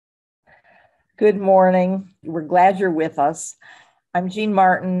Good morning. We're glad you're with us. I'm Jean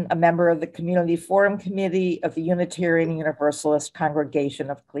Martin, a member of the Community Forum Committee of the Unitarian Universalist Congregation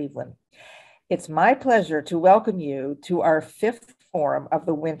of Cleveland. It's my pleasure to welcome you to our fifth forum of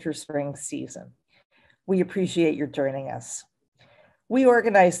the winter-spring season. We appreciate your joining us. We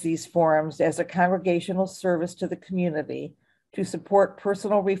organize these forums as a congregational service to the community to support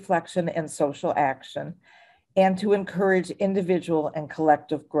personal reflection and social action, and to encourage individual and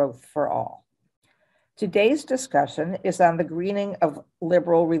collective growth for all. Today's discussion is on the greening of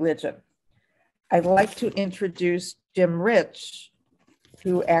liberal religion. I'd like to introduce Jim Rich,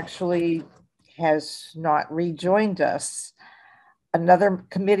 who actually has not rejoined us, another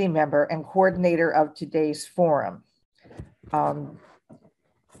committee member and coordinator of today's forum.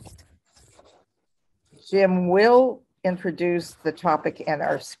 Jim will introduce the topic and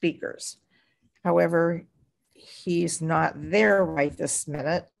our speakers. However, he's not there right this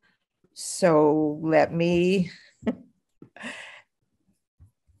minute. So let me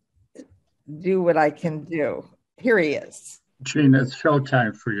do what I can do. Here he is. Jean, it's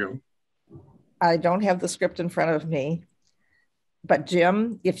showtime for you. I don't have the script in front of me, but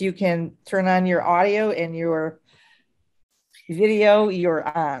Jim, if you can turn on your audio and your video, you're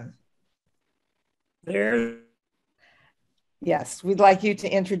on. There. Yes, we'd like you to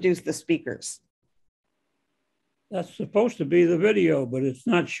introduce the speakers. That's supposed to be the video, but it's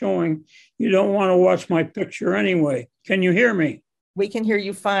not showing. You don't want to watch my picture anyway. Can you hear me? We can hear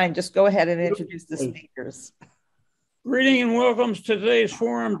you fine. Just go ahead and introduce the speakers. Greeting and welcome to today's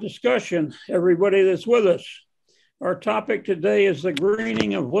forum discussion, everybody that's with us. Our topic today is the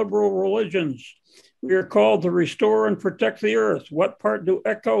greening of liberal religions. We are called to restore and protect the earth. What part do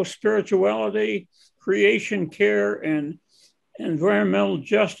eco-spirituality, creation care, and environmental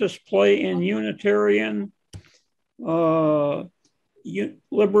justice play in Unitarian,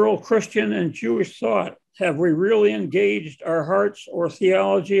 liberal Christian and Jewish thought? Have we really engaged our hearts or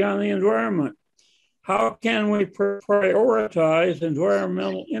theology on the environment? How can we prioritize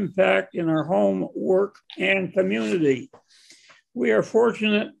environmental impact in our home, work, and community? We are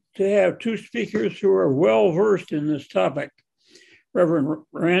fortunate to have two speakers who are well-versed in this topic, Reverend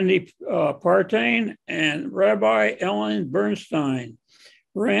Randy Partain and Rabbi Ellen Bernstein.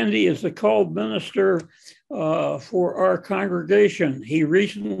 Randy is the called minister for our congregation. He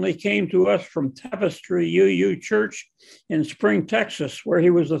recently came to us from Tapestry UU Church in Spring, Texas, where he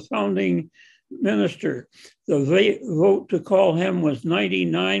was the founding minister. The vote to call him was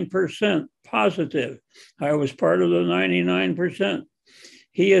 99% positive. I was part of the 99%.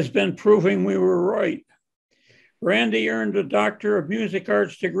 He has been proving we were right. Randy earned a Doctor of Music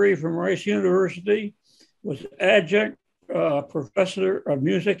Arts degree from Rice University, was adjunct professor of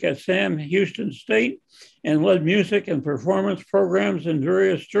music at Sam Houston State, and led music and performance programs in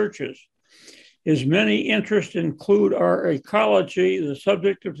various churches. His many interests include our ecology, the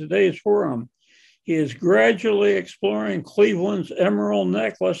subject of today's forum. He is gradually exploring Cleveland's emerald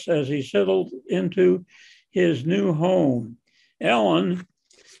necklace as he settled into his new home. Ellen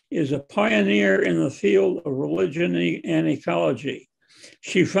is a pioneer in the field of religion and ecology.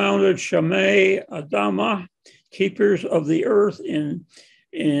 She founded Shamay Adama, Keepers of the Earth, in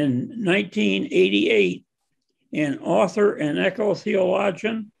 1988. An author and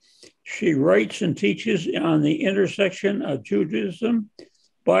eco-theologian, she writes and teaches on the intersection of Judaism,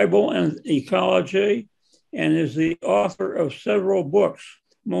 Bible, and ecology, and is the author of several books,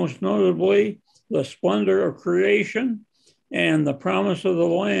 most notably The Splendor of Creation and The Promise of the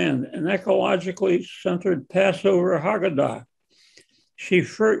Land, an ecologically centered Passover Haggadah. She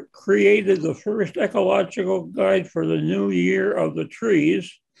created the first ecological guide for the New Year of the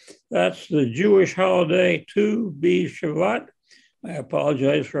Trees. That's the Jewish holiday Tu B'Shavat. I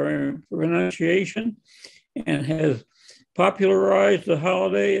apologize for pronunciation, and has popularized the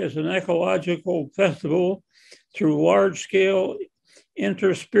holiday as an ecological festival through large-scale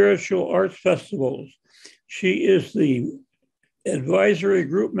interspiritual arts festivals. She is the advisory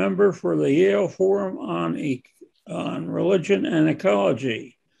group member for the Yale Forum on Religion and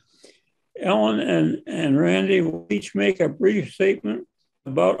Ecology. Ellen and Randy will each make a brief statement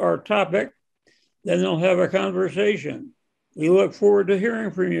about our topic, then they'll have a conversation. We look forward to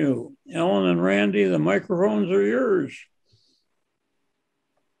hearing from you. Ellen and Randy, the microphones are yours.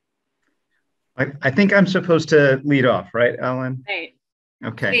 I think I'm supposed to lead off, right, Ellen? Right.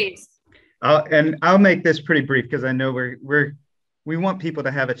 Okay. Please. I'll make this pretty brief because I know we want people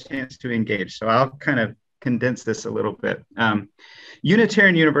to have a chance to engage. So I'll kind of condense this a little bit.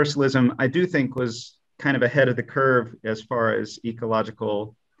 Unitarian Universalism, I do think, was kind of ahead of the curve as far as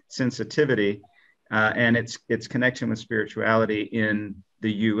ecological sensitivity and its connection with spirituality in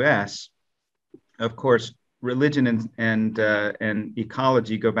the U.S. of course, religion and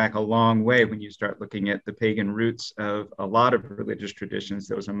ecology go back a long way. When you start looking at the pagan roots of a lot of religious traditions,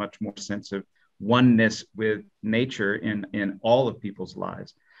 there was a much more sense of oneness with nature in all of people's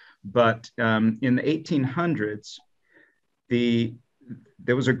lives. But in the 1800s,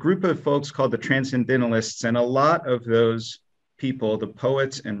 there was a group of folks called the Transcendentalists, and a lot of those people, the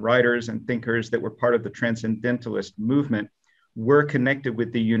poets and writers and thinkers that were part of the Transcendentalist movement, were connected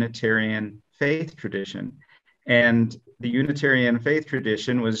with the Unitarian faith tradition. And the Unitarian faith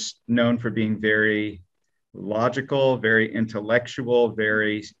tradition was known for being very logical, very intellectual,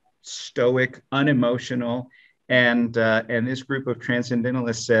 very stoic, unemotional. And this group of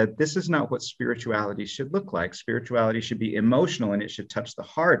transcendentalists said, this is not what spirituality should look like. Spirituality should be emotional, and it should touch the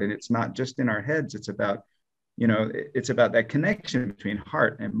heart. And it's not just in our heads. It's about, it's about that connection between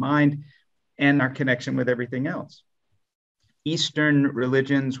heart and mind and our connection with everything else. Eastern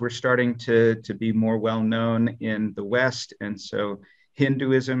religions were starting to be more well-known in the West. And so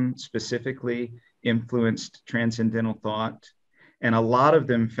Hinduism specifically influenced transcendental thought. And a lot of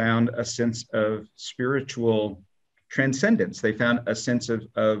them found a sense of spiritual transcendence. They found a sense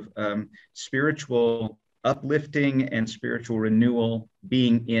of spiritual uplifting and spiritual renewal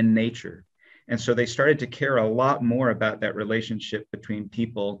being in nature. And so they started to care a lot more about that relationship between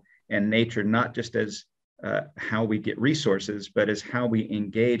people and nature, not just as how we get resources, but as how we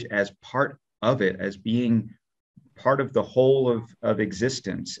engage as part of it, as being part of the whole of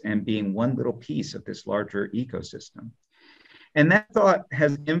existence and being one little piece of this larger ecosystem. And that thought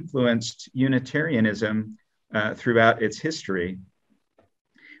has influenced Unitarianism throughout its history.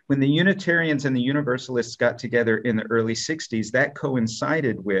 When the Unitarians and the Universalists got together in the early 60s, that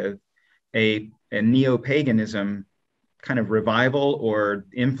coincided with a neo-paganism kind of revival or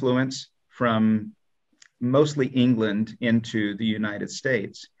influence from mostly England into the United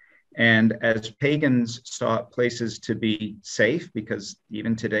States. And as pagans sought places to be safe, because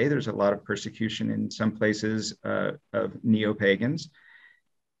even today there's a lot of persecution in some places of neo-pagans,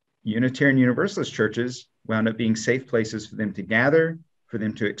 Unitarian Universalist churches wound up being safe places for them to gather, for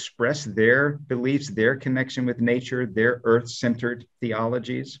them to express their beliefs, their connection with nature, their earth-centered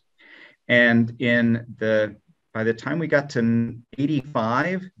theologies. And by the time we got to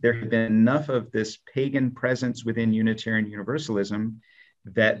 85, there had been enough of this pagan presence within Unitarian Universalism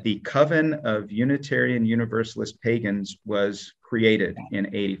that the coven of Unitarian Universalist pagans was created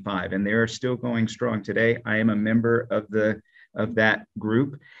in 85, and they're still going strong today. I am a member of that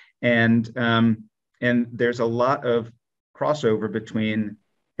group, and there's a lot of crossover between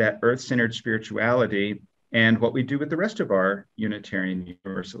that earth-centered spirituality and what we do with the rest of our Unitarian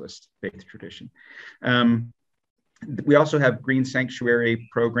Universalist faith tradition. We also have green sanctuary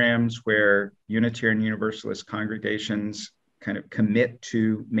programs where Unitarian Universalist congregations kind of commit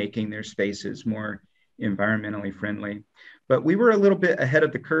to making their spaces more environmentally friendly. But we were a little bit ahead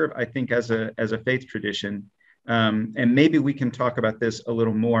of the curve, I think, as a faith tradition. And maybe we can talk about this a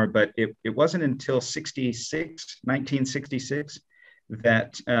little more, but it wasn't until 1966,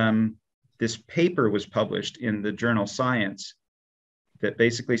 that this paper was published in the journal Science that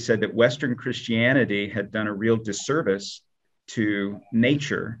basically said that Western Christianity had done a real disservice to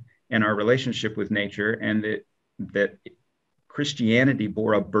nature and our relationship with nature, and that Christianity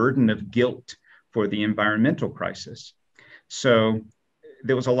bore a burden of guilt for the environmental crisis. So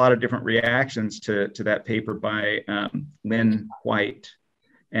there was a lot of different reactions to that paper by Lynn White.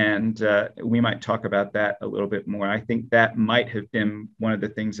 And we might talk about that a little bit more. I think that might have been one of the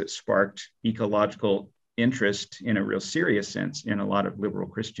things that sparked ecological interest in a real serious sense in a lot of liberal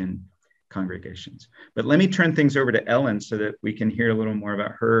Christian congregations. But let me turn things over to Ellen so that we can hear a little more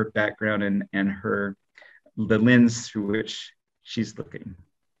about her background and the lens through which she's looking.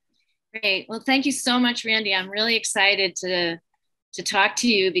 Great. Well, thank you so much, Randy. I'm really excited to talk to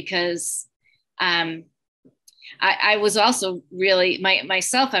you because I was also really,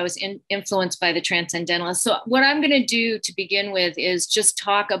 myself, I was influenced by the Transcendentalists. So what I'm going to do to begin with is just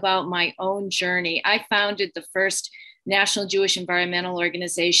talk about my own journey. I founded the first National Jewish Environmental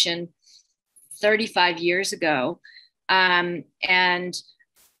Organization 35 years ago. So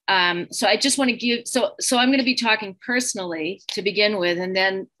I just want to give, so I'm going to be talking personally to begin with, and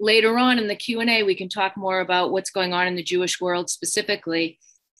then later on in the Q&A, we can talk more about what's going on in the Jewish world specifically.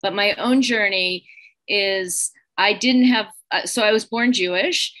 But my own journey is, I didn't have, so I was born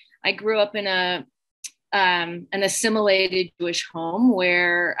Jewish. I grew up in an assimilated Jewish home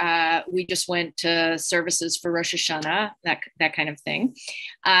where we just went to services for Rosh Hashanah, that kind of thing.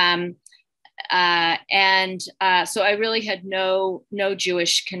 So I really had no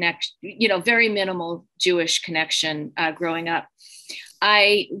Jewish connection, very minimal Jewish connection growing up.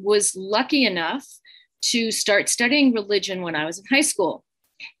 I was lucky enough to start studying religion when I was in high school.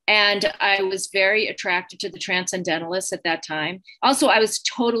 And I was very attracted to the transcendentalists at that time. Also, I was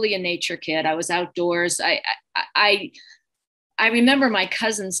totally a nature kid. I was outdoors. I remember my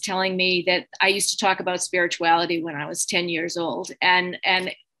cousins telling me that I used to talk about spirituality when I was 10 years old. And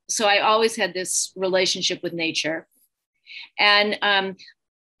so I always had this relationship with nature. And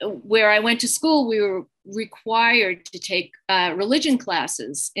where I went to school, we were required to take religion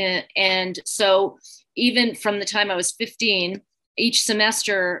classes. And so even from the time I was 15, each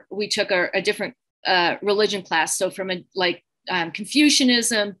semester we took a different religion class. So from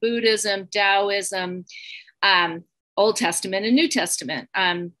Confucianism, Buddhism, Taoism, Old Testament and New Testament.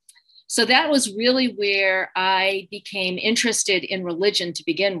 So that was really where I became interested in religion to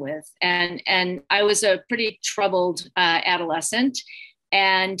begin with. And I was a pretty troubled adolescent.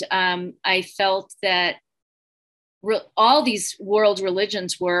 And I felt that all these world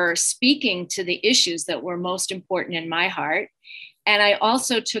religions were speaking to the issues that were most important in my heart. And I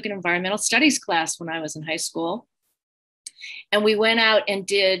also took an environmental studies class when I was in high school. And we went out and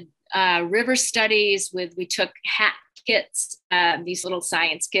did river studies we took hat kits, these little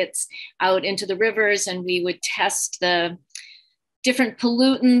science kits out into the rivers, and we would test the different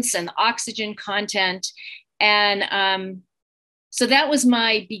pollutants and the oxygen content. And so that was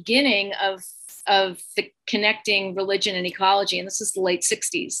my beginning of the connecting religion and ecology. And this is the late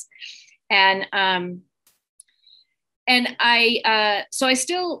 60s. And so I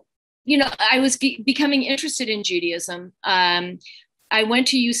still, I was becoming interested in Judaism. I went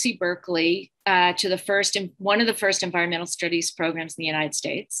to UC Berkeley to one of the first environmental studies programs in the United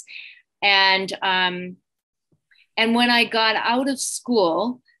States. And when I got out of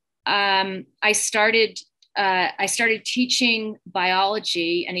school, I started teaching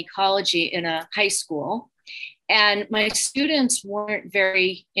biology and ecology in a high school, and my students weren't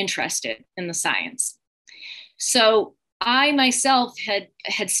very interested in the science. So I myself had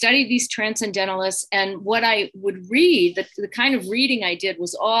studied these transcendentalists, and what I would read, the kind of reading I did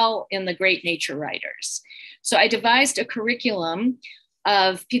was all in the great nature writers. So I devised a curriculum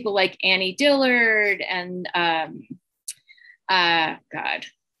of people like Annie Dillard and God,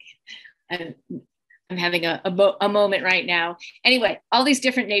 I'm having a moment right now. Anyway, all these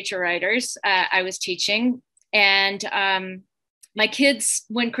different nature writers I was teaching, and my kids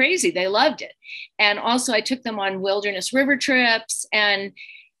went crazy. They loved it. And also I took them on wilderness river trips, and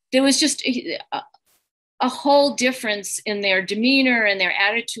there was just a whole difference in their demeanor and their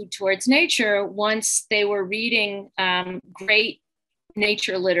attitude towards nature once they were reading great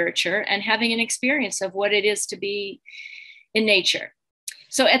nature literature and having an experience of what it is to be in nature.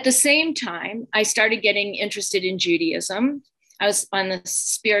 So at the same time, I started getting interested in Judaism. I was on the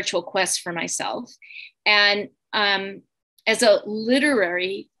spiritual quest for myself. And as a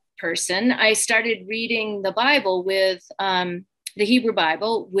literary person, I started reading the Bible with the Hebrew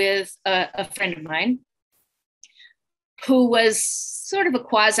Bible with a friend of mine who was sort of a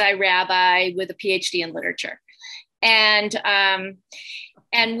quasi-rabbi with a PhD in literature. And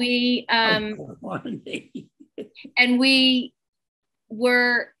we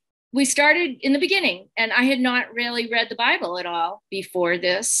started in the beginning, and I had not really read the Bible at all before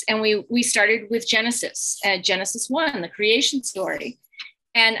this. And we started with Genesis 1, the creation story.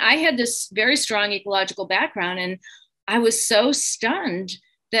 And I had this very strong ecological background, and I was so stunned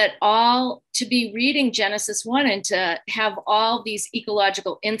that to be reading Genesis 1 and to have all these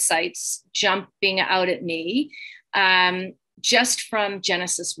ecological insights jumping out at me just from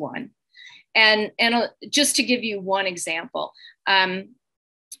Genesis 1. And just to give you one example, so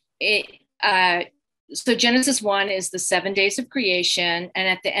Genesis 1 is the 7 days of creation. And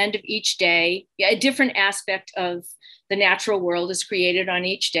at the end of each day, a different aspect of the natural world is created on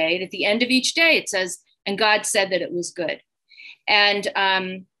each day. And at the end of each day, it says, and God said that it was good. And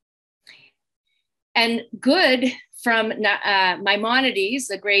good from Maimonides,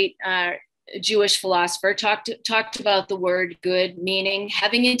 the great Jewish philosopher, talked about the word good meaning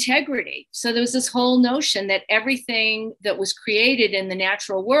having integrity. So there was this whole notion that everything that was created in the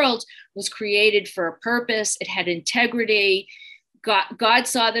natural world was created for a purpose. It had integrity. God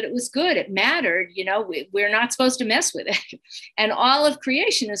saw that it was good. It mattered. We're not supposed to mess with it. And all of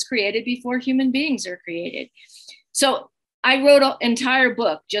creation is created before human beings are created. So I wrote an entire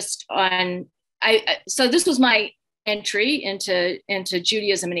book just on. So this was my entry into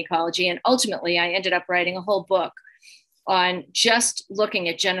Judaism and ecology. And ultimately, I ended up writing a whole book on just looking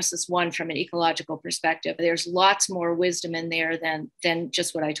at Genesis 1 from an ecological perspective. There's lots more wisdom in there than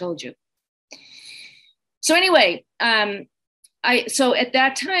just what I told you. So anyway, so at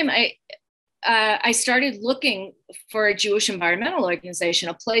that time, I started looking for a Jewish environmental organization,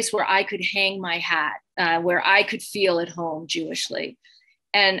 a place where I could hang my hat, where I could feel at home Jewishly.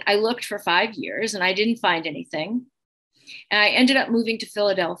 And I looked for 5 years and I didn't find anything. And I ended up moving to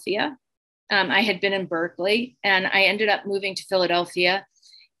Philadelphia. I had been in Berkeley and I ended up moving to Philadelphia.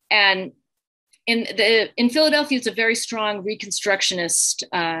 And in Philadelphia, it's a very strong Reconstructionist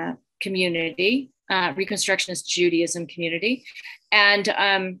community, Reconstructionist Judaism community. And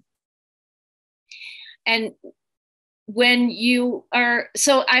when you are,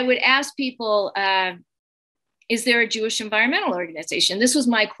 so I would ask people, is there a Jewish environmental organization? This was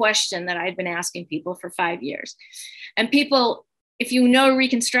my question that I'd been asking people for 5 years. And people, if you know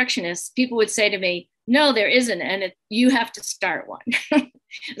Reconstructionists, people would say to me, no, there isn't, and you have to start one.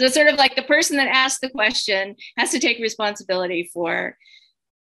 So sort of like the person that asked the question has to take responsibility for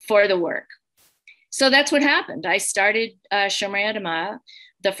the work. So that's what happened. I started Shomer Adamah,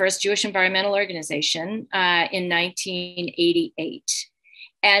 the first Jewish environmental organization, in 1988.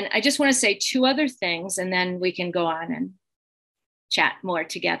 And I just want to say 2 other things, and then we can go on and chat more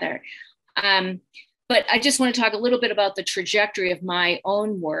together. But I just want to talk a little bit about the trajectory of my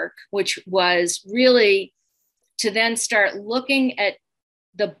own work, which was really to then start looking at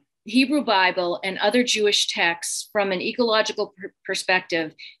the Hebrew Bible and other Jewish texts from an ecological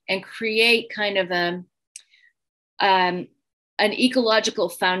perspective and create kind of an ecological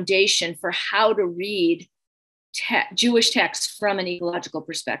foundation for how to read Jewish texts from an ecological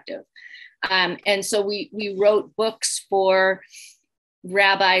perspective. And so we wrote books for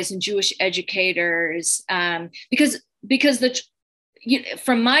rabbis and Jewish educators, because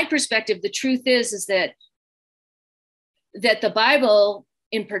from my perspective, the truth is that the Bible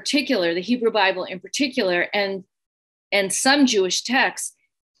in particular, the Hebrew Bible in particular, and some Jewish texts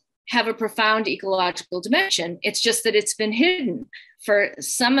have a profound ecological dimension. It's just that it's been hidden for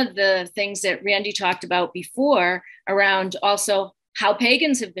some of the things that Randy talked about before around also how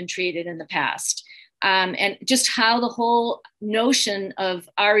pagans have been treated in the past. And just how the whole notion of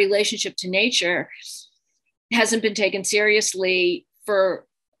our relationship to nature hasn't been taken seriously for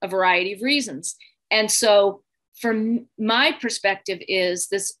a variety of reasons. And so from my perspective is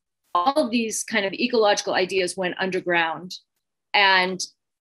this, all of these kind of ecological ideas went underground,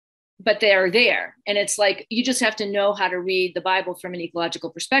 but they're there. And it's like, you just have to know how to read the Bible from an ecological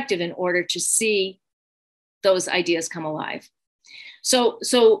perspective in order to see those ideas come alive. So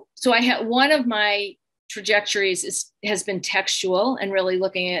I had, one of my trajectories has been textual and really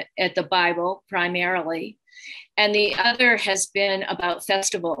looking at the Bible primarily. And the other has been about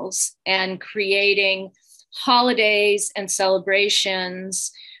festivals and creating holidays and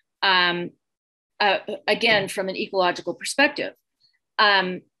celebrations, again, from an ecological perspective.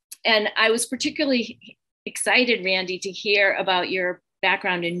 And I was particularly excited, Randy, to hear about your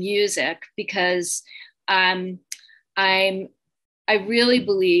background in music, because I really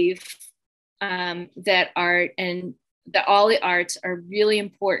believe that art and that all the arts are really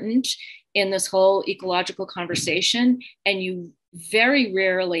important in this whole ecological conversation. And you very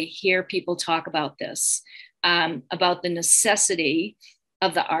rarely hear people talk about this, about the necessity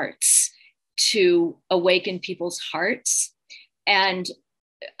of the arts to awaken people's hearts. And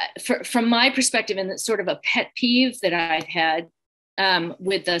from my perspective, and it's sort of a pet peeve that I've had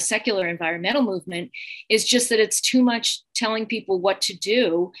with the secular environmental movement, is just that it's too much telling people what to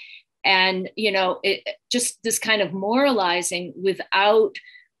do. And, just this kind of moralizing without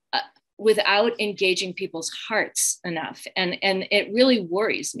engaging people's hearts enough. And it really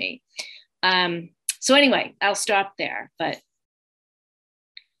worries me. So anyway, I'll stop there, but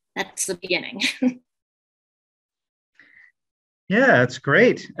that's the beginning. Yeah, that's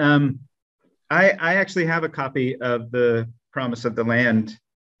great. I actually have a copy of the Promise of the Land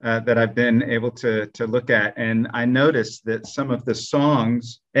that I've been able to look at. And I noticed that some of the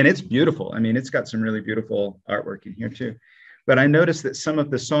songs, and it's beautiful. I mean, it's got some really beautiful artwork in here too. But I noticed that some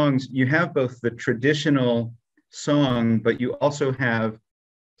of the songs, you have both the traditional song, but you also have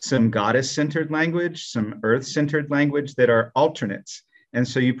some goddess-centered language, some earth-centered language that are alternates. And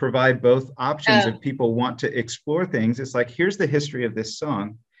so you provide both options if people want to explore things. It's like, here's the history of this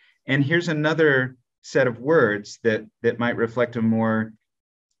song, and here's another set of words that might reflect a more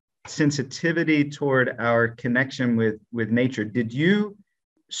sensitivity toward our connection with nature. Did you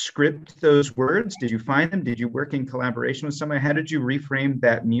script those words? Did you find them? Did you work in collaboration with somebody? How did you reframe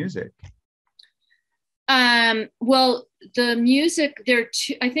that music? Well, the music, there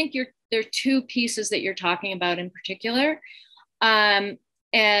are 2 pieces that you're talking about in particular. And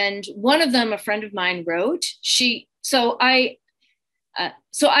one of them, a friend of mine wrote. I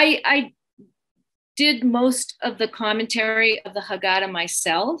did most of the commentary of the Haggadah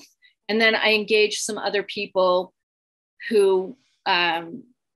myself, And then I engaged some other people who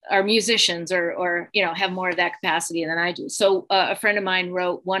are musicians or have more of that capacity than I do. So a friend of mine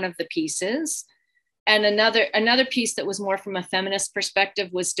wrote one of the pieces, and another piece that was more from a feminist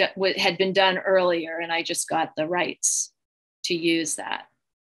perspective had been done earlier, and I just got the rights to use that.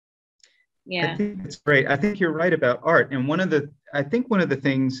 Yeah, I think it's great. I think you're right about art, and one of the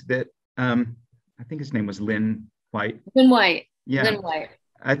things that I think his name was Lynn White. Lynn White. Yeah. Lynn White.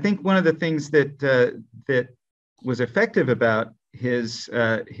 I think one of the things that was effective about his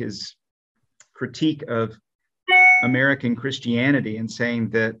critique of American Christianity and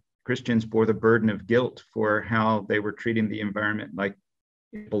saying that Christians bore the burden of guilt for how they were treating the environment like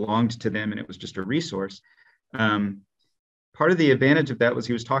it belonged to them and it was just a resource. Part of the advantage of that was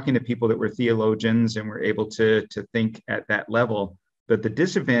he was talking to people that were theologians and were able to think at that level. But the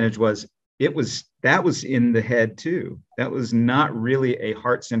disadvantage was that was in the head too. That was not really a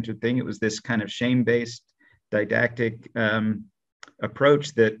heart-centered thing. It was this kind of shame-based didactic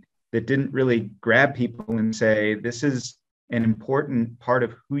approach that didn't really grab people and say, this is an important part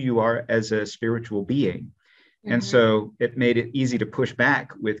of who you are as a spiritual being. Mm-hmm. And so it made it easy to push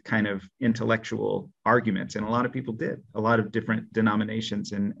back with kind of intellectual arguments. And a lot of people did. A lot of different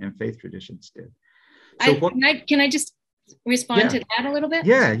denominations and faith traditions did. So can I just respond to that a little bit?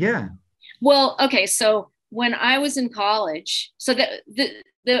 Yeah. Well, okay. So when I was in college, so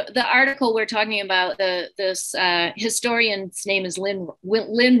the article we're talking about, this historian's name is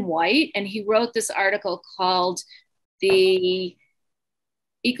Lynn White, and he wrote this article called the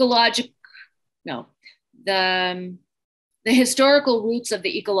historical roots of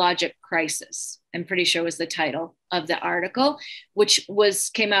the ecologic crisis. I'm pretty sure was the title of the article, which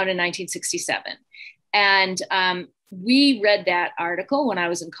came out in 1967. And we read that article when I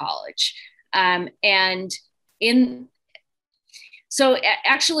was in college. So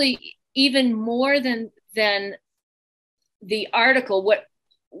actually, even more than the article, what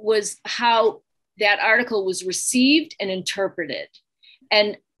was how that article was received and interpreted.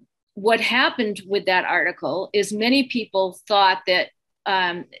 And what happened with that article is many people thought that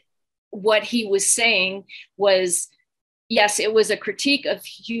what he was saying was, yes, it was a critique of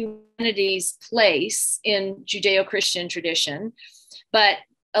humanity's place in Judeo-Christian tradition, but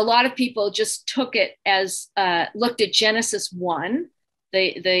a lot of people just took it as, looked at Genesis 1,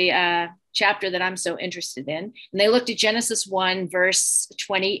 the chapter that I'm so interested in, and they looked at Genesis 1, verse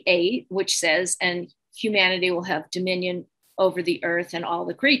 28, which says, and humanity will have dominion over the earth and all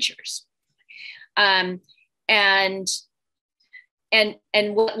the creatures. And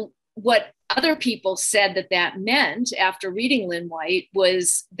what other people said that meant after reading Lynn White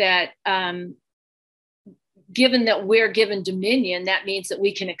was that given that we're given dominion, that means that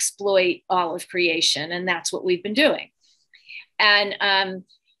we can exploit all of creation, and that's what we've been doing. And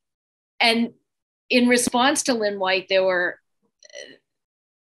in response to Lynn White, there were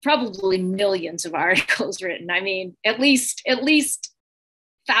probably millions of articles written. I mean, at least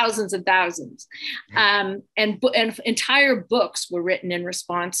thousands and thousands, and entire books were written in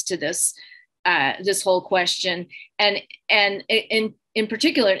response to this whole question, and in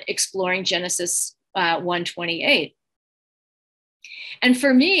particular exploring Genesis 1:28. And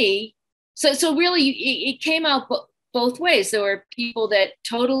for me, so really it came out both ways. There were people that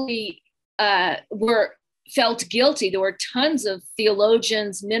totally felt guilty. There were tons of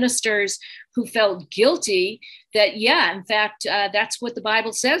theologians, ministers who felt guilty that, yeah, in fact, that's what the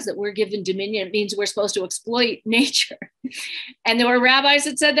Bible says, that we're given dominion. It means we're supposed to exploit nature. And there were rabbis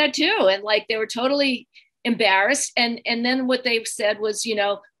that said that too. And like, they were totally embarrassed. And then what they said was,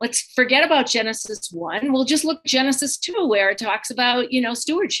 let's forget about Genesis 1. We'll just look at Genesis 2, where it talks about,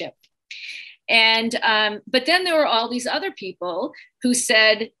 stewardship. And, but then there were all these other people who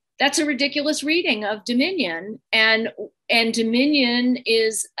said, that's a ridiculous reading of dominion. And dominion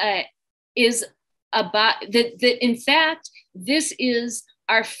is about that. In fact, this is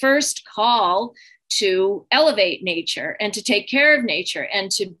our first call to elevate nature and to take care of nature and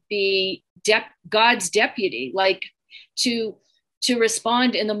to be God's deputy, like to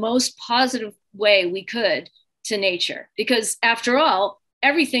respond in the most positive way we could to nature. Because after all,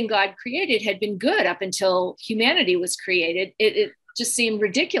 everything God created had been good up until humanity was created. It just seemed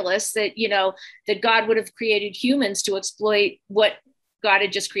ridiculous that, that God would have created humans to exploit what God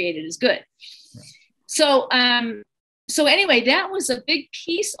had just created as good. So anyway, that was a big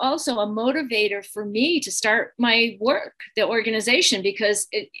piece, also a motivator for me to start my work, the organization, because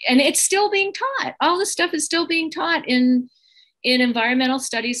it's still being taught. All this stuff is still being taught in environmental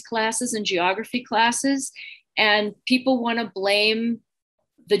studies classes and geography classes. And people want to blame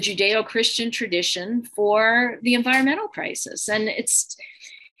the Judeo-Christian tradition for the environmental crisis. And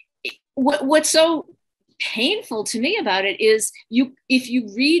what's so painful to me about it is if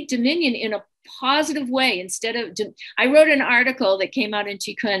you read dominion in a positive way, instead of, I wrote an article that came out in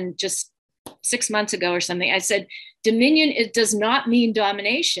Tikkun just 6 months ago or something. I said, dominion, it does not mean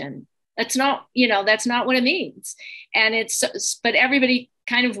domination. That's not what it means. And but everybody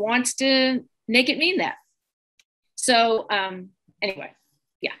kind of wants to make it mean that. So anyway,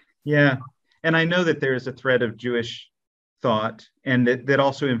 yeah. Yeah. And I know that there is a thread of Jewish thought, and that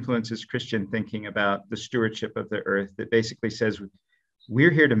also influences Christian thinking about the stewardship of the earth, that basically says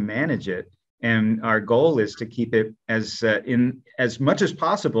we're here to manage it. And our goal is to keep it in as much as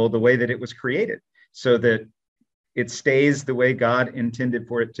possible the way that it was created, so that it stays the way God intended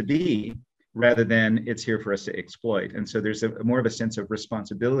for it to be, rather than it's here for us to exploit. And so there's more of a sense of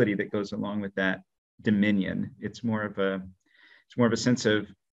responsibility that goes along with that dominion. It's more of a sense of,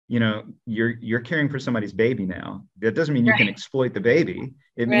 you're caring for somebody's baby now. That doesn't mean you can exploit the baby.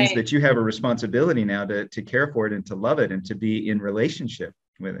 It means that you have a responsibility now to care for it and to love it and to be in relationship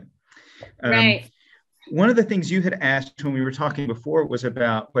with it. One of the things you had asked when we were talking before was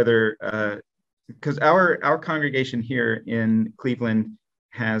about whether, because our congregation here in Cleveland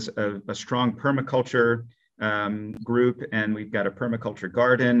has a strong permaculture group, and we've got a permaculture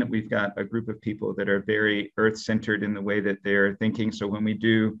garden. We've got a group of people that are very earth-centered in the way that they're thinking. So when we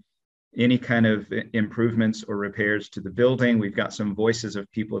do any kind of improvements or repairs to the building, we've got some voices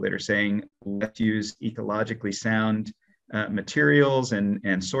of people that are saying, let's use ecologically sound materials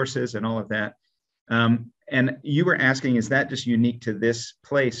and sources and all of that. And you were asking, is that just unique to this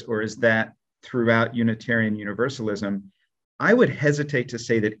place, or is that throughout Unitarian Universalism? I would hesitate to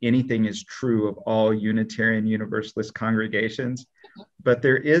say that anything is true of all Unitarian Universalist congregations, but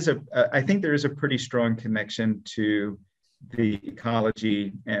I think there is a pretty strong connection to the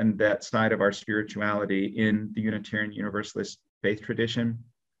ecology and that side of our spirituality in the Unitarian Universalist faith tradition.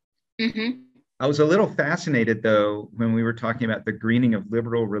 Mm-hmm. I was a little fascinated, though, when we were talking about the greening of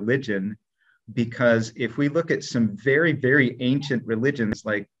liberal religion, because if we look at some very, very ancient religions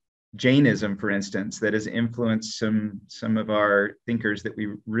like Jainism, for instance, that has influenced some of our thinkers that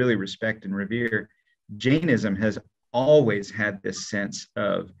we really respect and revere, Jainism has always had this sense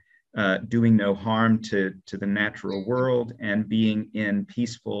of doing no harm to the natural world and being in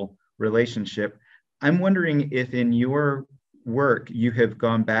peaceful relationship. I'm wondering if in your work you have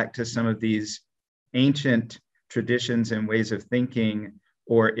gone back to some of these ancient traditions and ways of thinking,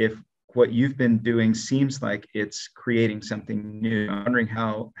 or if what you've been doing seems like it's creating something new. I'm wondering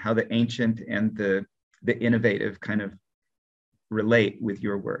how the ancient and the innovative kind of relate with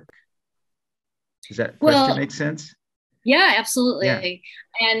your work. Does that question make sense? Yeah, absolutely.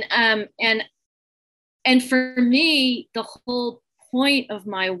 Yeah. And for me, the whole point of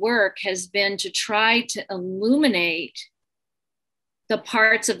my work has been to try to illuminate the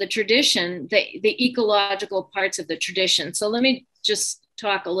parts of the tradition, the ecological parts of the tradition. So let me just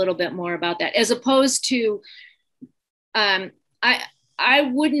talk a little bit more about that, as opposed to, I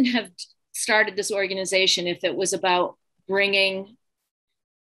wouldn't have started this organization if it was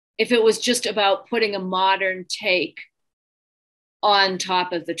just about putting a modern take on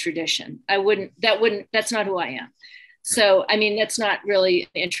top of the tradition. That's not who I am. So, I mean, that's not really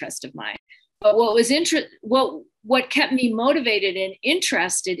an interest of mine. But what kept me motivated and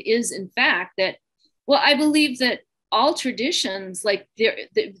interested is, in fact, that, I believe that all traditions, like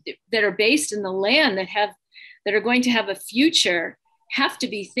that are based in the land, that are going to have a future, have to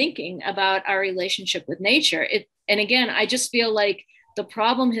be thinking about our relationship with nature. And again, I just feel like the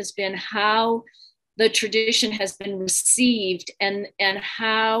problem has been how the tradition has been received, and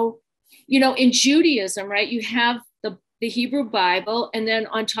how, in Judaism, right, you have the Hebrew Bible, and then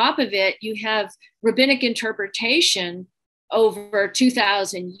on top of it, you have rabbinic interpretation over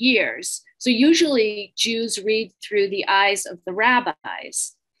 2,000 years. So usually Jews read through the eyes of the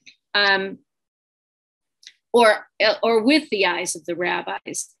rabbis, or with the eyes of the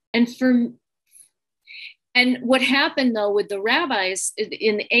rabbis. And what happened, though, with the rabbis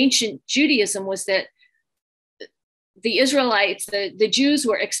in ancient Judaism was that the Israelites, the Jews,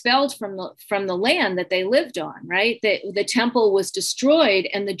 were expelled from the land that they lived on, right? The temple was destroyed,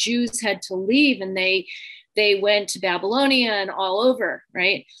 and the Jews had to leave, and they went to Babylonia and all over,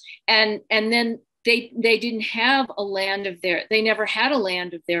 right? And then they didn't have a land of they never had a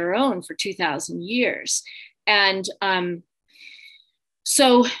land of their own for 2,000 years. And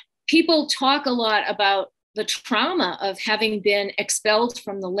so people talk a lot about the trauma of having been expelled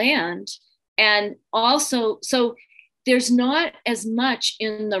from the land. And also, so there's not as much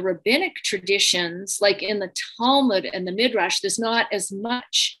in the rabbinic traditions, like in the Talmud and the Midrash, there's not as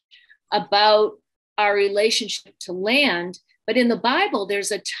much about our relationship to land. But in the Bible,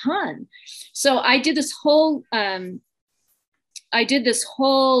 there's a ton. So I did this whole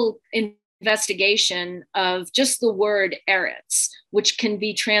investigation of just the word eretz, which can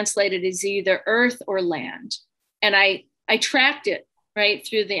be translated as either earth or land. And I tracked it right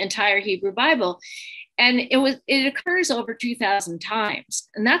through the entire Hebrew Bible. And it occurs over 2,000 times.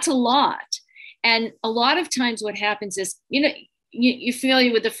 And that's a lot. And a lot of times what happens is, you're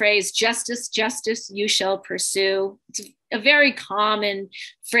familiar with the phrase, justice, justice, you shall pursue. It's a very common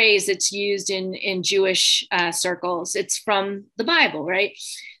phrase that's used in Jewish circles. It's from the Bible, right?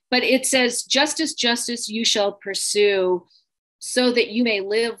 But it says, justice, justice, you shall pursue, so that you may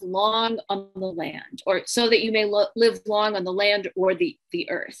live long on the land, or so that you may live long on the land or the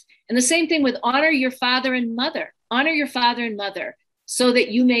earth. And the same thing with honor your father and mother. Honor your father and mother, so that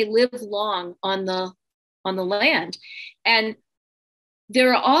you may live long on the land. And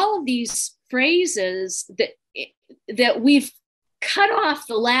there are all of these phrases that we've cut off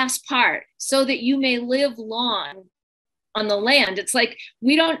the last part, so that you may live long on the land. It's like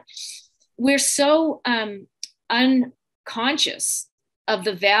we're so unconscious of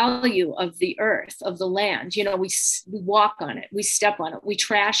the value of the earth, of the land. We walk on it, we step on it, we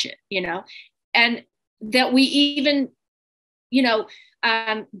trash it, and that we even,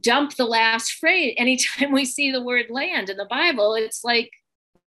 dump the last phrase. Anytime we see the word land in the Bible, it's like,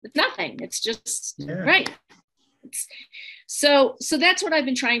 it's nothing. It's just, right. So that's what I've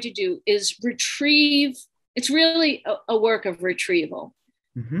been trying to do, is retrieve. It's really a work of retrieval.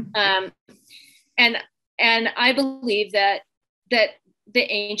 Mm-hmm. And I believe that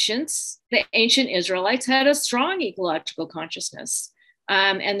the ancient Israelites had a strong ecological consciousness,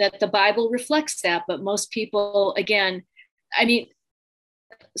 and that the Bible reflects that. But most people, again,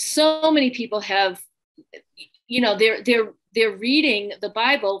 so many people have, they're reading the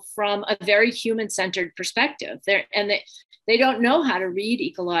Bible from a very human-centered perspective. They don't know how to read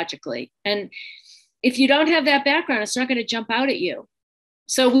ecologically. And if you don't have that background, it's not going to jump out at you.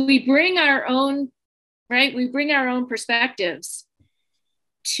 So we bring our own, right? We bring our own perspectives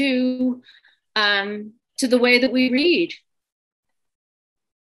to the way that we read.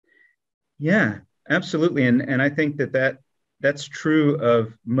 Yeah, absolutely. And I think that's true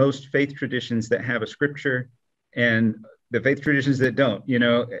of most faith traditions that have a scripture, and the faith traditions that don't.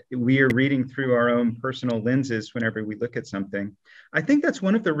 We are reading through our own personal lenses whenever we look at something. I think that's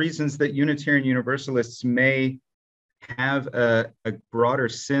one of the reasons that Unitarian Universalists may have a broader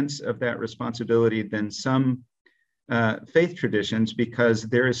sense of that responsibility than some faith traditions, because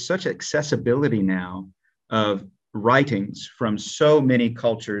there is such accessibility now of writings from so many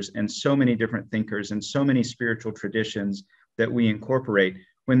cultures and so many different thinkers and so many spiritual traditions that we incorporate.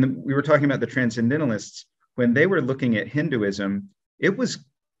 When we were talking about the Transcendentalists, when they were looking at Hinduism, it was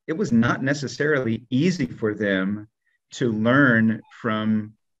not necessarily easy for them to learn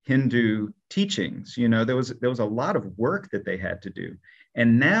from Hindu teachings. There was a lot of work that they had to do.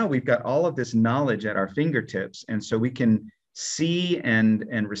 And now we've got all of this knowledge at our fingertips. And so we can see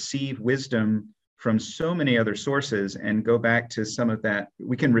and receive wisdom from so many other sources and go back to some of that.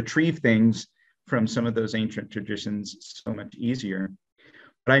 We can retrieve things from some of those ancient traditions so much easier.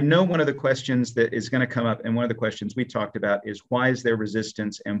 But I know one of the questions that is going to come up, and one of the questions we talked about, is why is there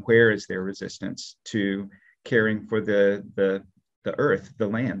resistance, and where is there resistance to caring for the earth, the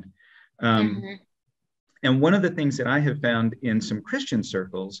land? Mm-hmm. And one of the things that I have found in some Christian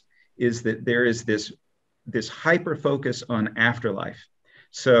circles is that there is this hyper focus on afterlife.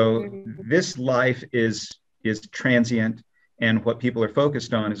 So this life is transient, and what people are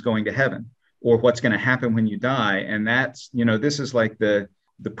focused on is going to heaven, or what's going to happen when you die. And that's, this is like the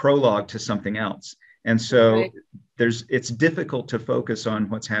prologue to something else. And so it's difficult to focus on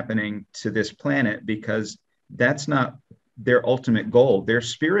what's happening to this planet, because that's not their ultimate goal. Their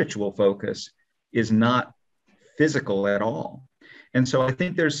spiritual focus is not physical at all. And so I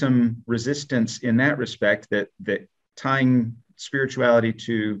think there's some resistance in that respect, that tying spirituality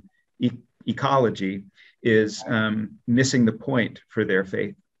to ecology is missing the point for their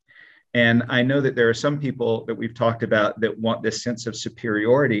faith. And I know that there are some people that we've talked about that want this sense of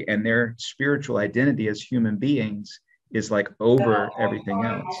superiority, and their spiritual identity as human beings is like over everything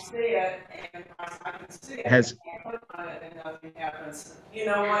else. I can see it. Put on it and nothing happens. You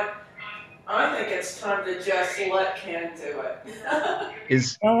know what? I think it's time to just let Ken do it.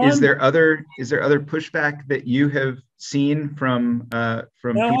 Is there other pushback that you have seen from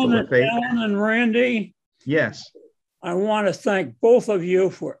people of faith? Ellen and Randy? Yes. I want to thank both of you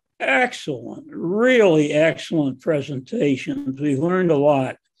for excellent, really excellent presentations. We learned a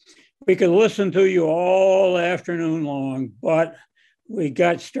lot. We could listen to you all afternoon long, but we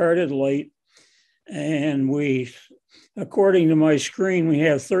got started late, and we According to my screen, we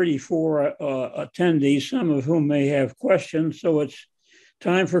have 34 attendees, some of whom may have questions. So it's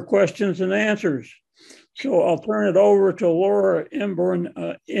time for questions and answers. So I'll turn it over to Laura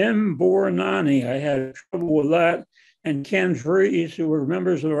Imbornani. I had trouble with that. And Ken Fries, who are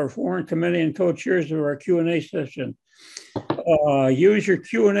members of our Foreign Committee and co-chairs of our Q&A session. Use your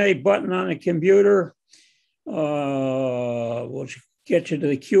Q&A button on the computer. We'll get you to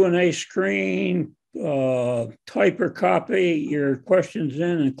the Q&A screen. Type or copy your questions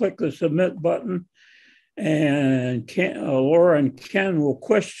in and click the submit button. And Laura and Ken will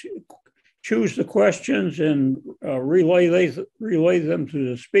choose the questions and relay them to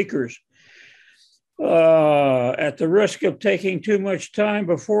the speakers. At the risk of taking too much time,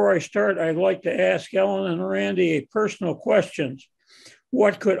 before I start, I'd like to ask Ellen and Randy a personal question.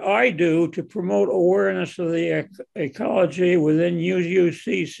 What could I do to promote awareness of the ecology within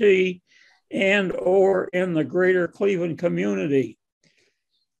UUCC and or in the greater Cleveland community?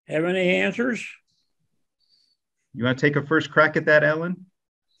 Have any answers? You want to take a first crack at that, Ellen?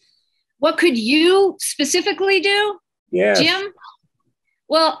 What could you specifically do? Yes. Jim?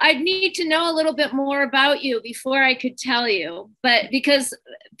 Well, I'd need to know a little bit more about you before I could tell you. But because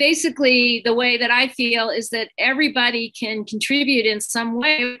basically the way that I feel is that everybody can contribute in some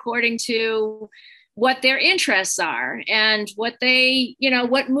way according to what their interests are and what they,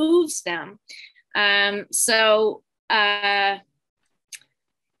 what moves them.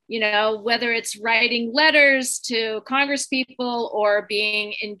 Whether it's writing letters to congresspeople or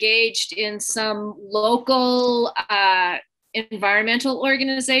being engaged in some local environmental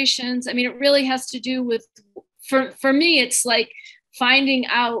organizations. I mean, it really has to do with, for me, it's like finding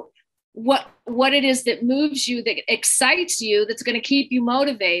out what it is that moves you, that excites you, that's going to keep you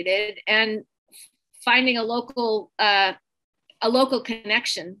motivated, and finding a local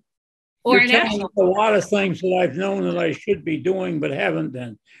connection or You're an telling national. me a lot of things that I've known that I should be doing but haven't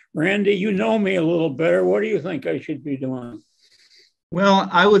done. Randy, you know me a little better. What do you think I should be doing? Well,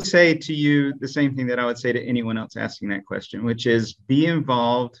 I would say to you the same thing that I would say to anyone else asking that question, which is be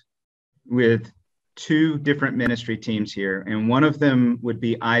involved with two different ministry teams here. And one of them would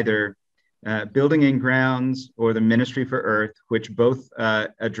be either Building and Grounds or the Ministry for Earth, which both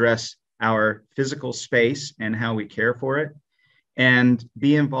address our physical space and how we care for it. And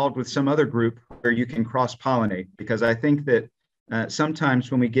be involved with some other group where you can cross-pollinate, because I think that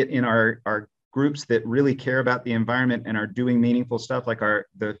sometimes when we get in our groups that really care about the environment and are doing meaningful stuff, like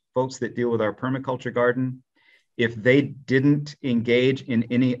the folks that deal with our permaculture garden, if they didn't engage in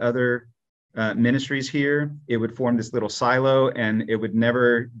any other ministries here, it would form this little silo and it would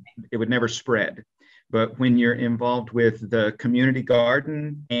never spread. But when you're involved with the community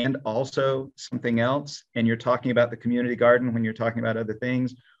garden and also something else, and you're talking about the community garden when you're talking about other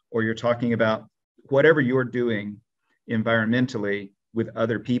things, or you're talking about whatever you're doing environmentally with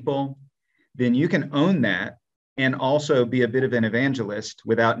other people, then you can own that and also be a bit of an evangelist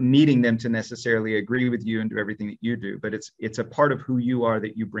without needing them to necessarily agree with you and do everything that you do. But it's a part of who you are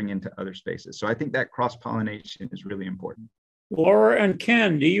that you bring into other spaces. So I think that cross-pollination is really important. Laura and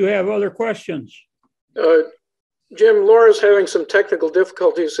Ken, do you have other questions? Jim, Laura's having some technical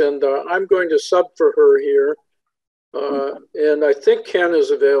difficulties, and I'm going to sub for her here. And I think Ken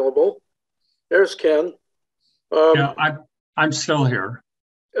is available. There's Ken. Yeah, I'm still here.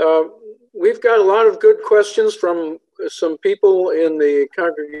 We've got a lot of good questions from some people in the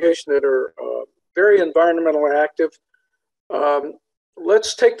congregation that are very environmentally active.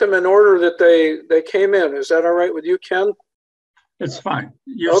 Let's take them in order that they came in. Is that all right with you, Ken? It's fine.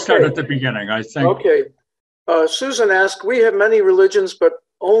 You start at the beginning, I think. Okay. Susan asked, we have many religions, but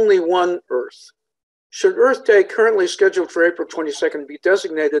only one Earth. Should Earth Day, currently scheduled for April 22nd, be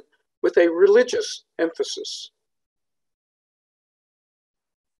designated with a religious emphasis?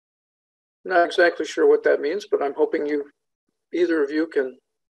 Not exactly sure what that means, but I'm hoping either of you can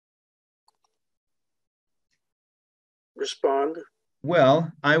respond.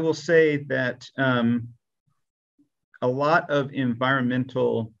 Well, I will say that a lot of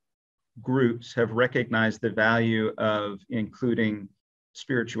environmental groups have recognized the value of including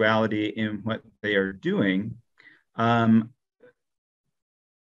spirituality in what they are doing.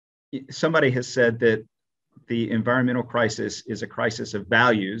 Somebody has said that the environmental crisis is a crisis of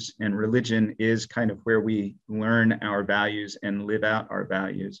values, and religion is kind of where we learn our values and live out our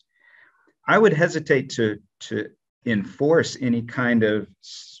values. I would hesitate to enforce any kind of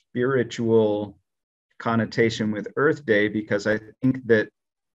spiritual connotation with Earth Day, because I think that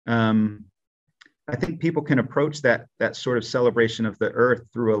people can approach that sort of celebration of the earth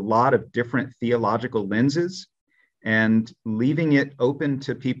through a lot of different theological lenses. and leaving it open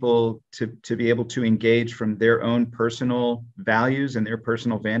to people to be able to engage from their own personal values and their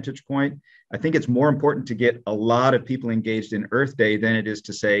personal vantage point. I think it's more important to get a lot of people engaged in Earth Day than it is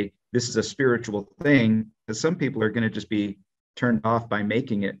to say this is a spiritual thing, because some people are going to just be turned off by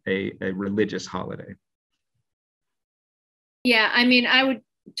making it a religious holiday. Yeah, I mean, I would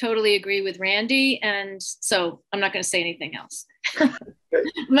totally agree with Randy, and so I'm not going to say anything else.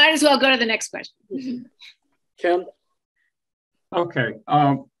 Might as well go to the next question. Ken? Okay,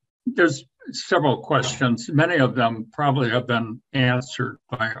 there's several questions. Many of them probably have been answered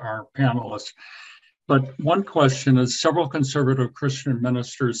by our panelists. But one question is, several conservative Christian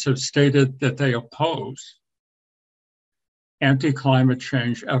ministers have stated that they oppose anti-climate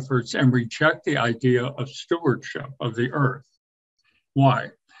change efforts and reject the idea of stewardship of the earth. Why?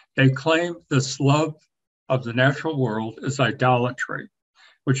 They claim this love of the natural world is idolatry,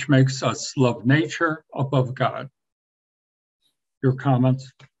 which makes us love nature above God. Your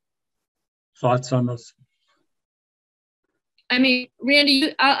comments, thoughts on this? I mean,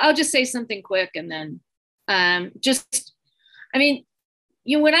 Randy, I'll just say something quick, and then I mean,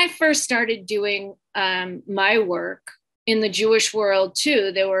 when I first started doing my work in the Jewish world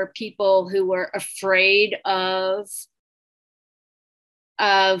too, there were people who were afraid of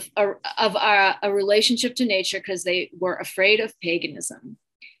a relationship to nature because they were afraid of paganism,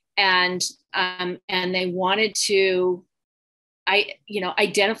 and they wanted to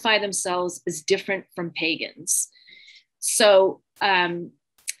identify themselves as different from pagans. So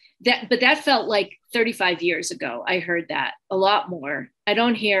that felt like 35 years ago. I heard that a lot more. I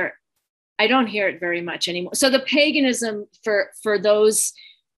don't hear it very much anymore. So the paganism for those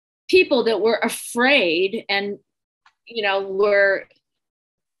people that were afraid and were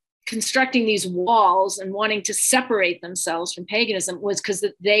constructing these walls and wanting to separate themselves from paganism was because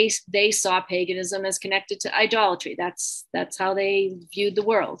they saw paganism as connected to idolatry. That's how they viewed the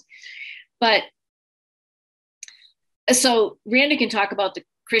world. But so Randy can talk about the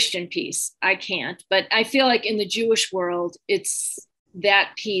Christian piece. I can't, but I feel like in the Jewish world,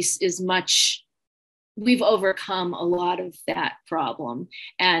 that piece is much, we've overcome a lot of that problem,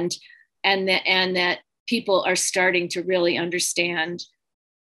 and that people are starting to really understand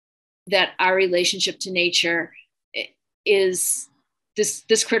that our relationship to nature is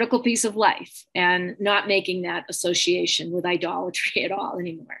this critical piece of life, and not making that association with idolatry at all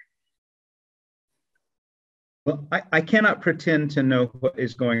anymore. Well, I cannot pretend to know what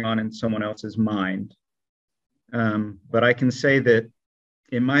is going on in someone else's mind, but I can say that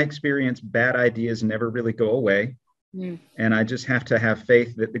in my experience, bad ideas never really go away. Mm. And I just have to have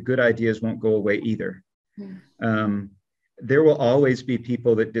faith that the good ideas won't go away either. Mm. There will always be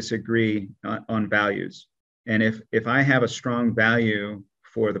people that disagree on values. And if I have a strong value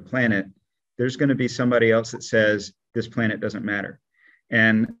for the planet, there's going to be somebody else that says this planet doesn't matter.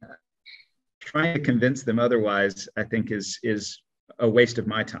 And trying to convince them otherwise, I think is a waste of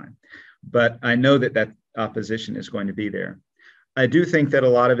my time. But I know that opposition is going to be there. I do think that a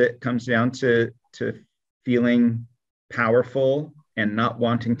lot of it comes down to feeling powerful and not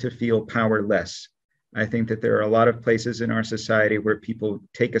wanting to feel powerless. I think that there are a lot of places in our society where people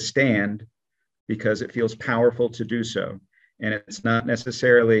take a stand because it feels powerful to do so. And it doesn't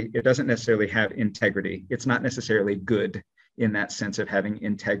necessarily have integrity. It's not necessarily good in that sense of having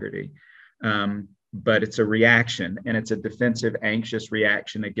integrity. But it's a reaction, and it's a defensive, anxious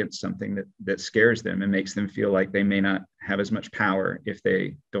reaction against something that scares them and makes them feel like they may not have as much power if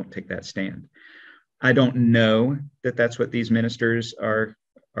they don't take that stand. I don't know that that's what these ministers are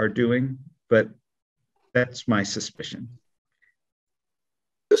doing, but that's my suspicion.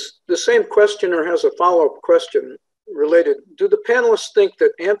 The same questioner has a follow-up question related. Do the panelists think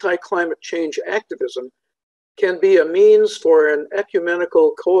that anti-climate change activism can be a means for an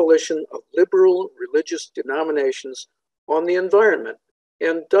ecumenical coalition of liberal religious denominations on the environment?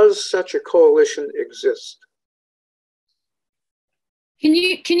 And does such a coalition exist? Can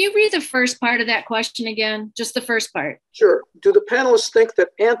you read the first part of that question again? Just the first part. Sure. Do the panelists think that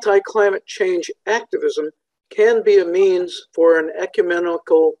anti-climate change activism can be a means for an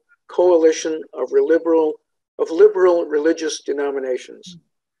ecumenical coalition of liberal religious denominations?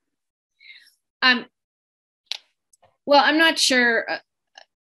 Well, I'm not sure.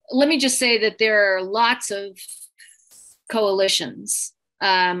 Let me just say that there are lots of coalitions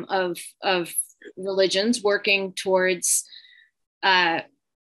of religions working towards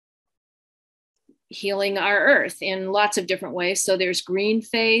healing our earth in lots of different ways. So there's Green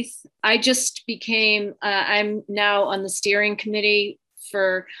Faith. I'm now on the steering committee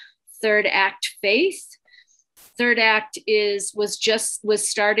for Third Act Faith. third act was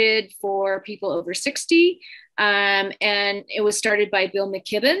started for people over 60. And it was started by Bill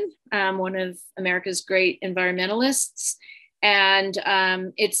McKibben, one of America's great environmentalists. And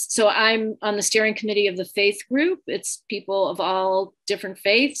so I'm on the steering committee of the faith group. It's people of all different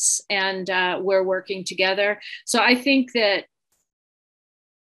faiths, and we're working together. So I think there's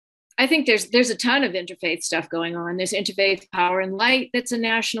a ton of interfaith stuff going on. There's Interfaith Power and Light, that's a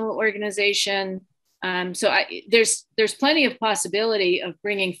national organization. So there's plenty of possibility of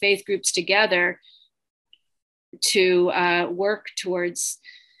bringing faith groups together to work towards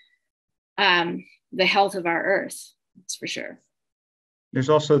the health of our Earth. That's for sure. There's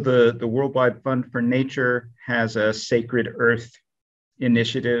also the Worldwide Fund for Nature has a Sacred Earth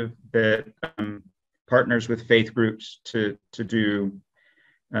initiative that partners with faith groups to do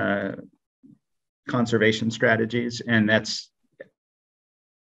conservation strategies, and that's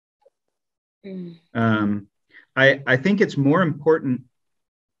I think it's more important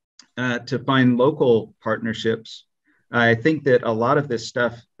to find local partnerships. I think that a lot of this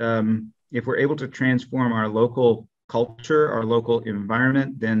stuff, if we're able to transform our local culture, our local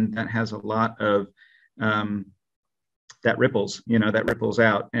environment, then that has a lot of that ripples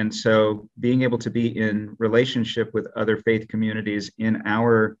out. And so being able to be in relationship with other faith communities in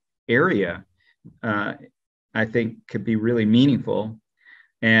our area, I think could be really meaningful.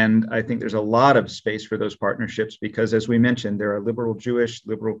 And I think there's a lot of space for those partnerships because, as we mentioned, there are liberal Jewish,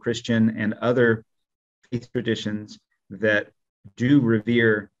 liberal Christian, and other faith traditions that do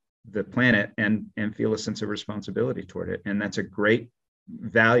revere the planet and feel a sense of responsibility toward it. And that's a great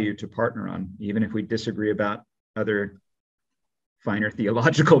value to partner on, even if we disagree about other finer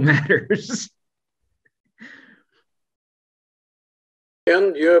theological matters.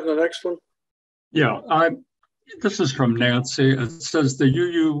 Ken, do you have the next one? Yeah, this is from Nancy. It says the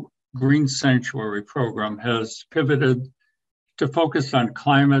UU Green Sanctuary program has pivoted to focus on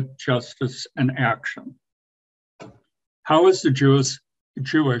climate justice and action. How is the Jewish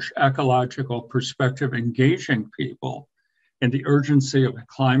ecological perspective engaging people in the urgency of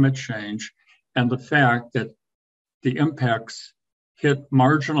climate change and the fact that the impacts hit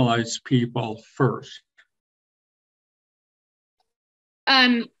marginalized people first?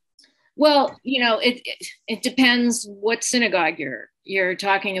 Well, it depends what synagogue you're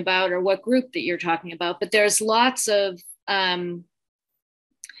talking about or what group that you're talking about. But there's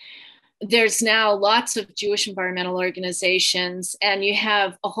now lots of Jewish environmental organizations, and you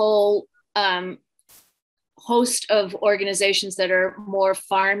have a whole host of organizations that are more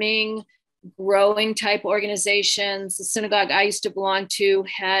farming, growing type organizations. The synagogue I used to belong to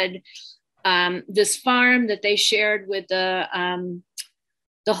had this farm that they shared with the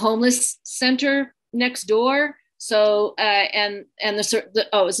homeless center next door. So, it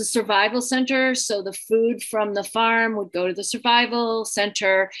was a survival center. So the food from the farm would go to the survival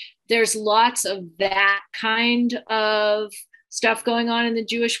center. There's lots of that kind of stuff going on in the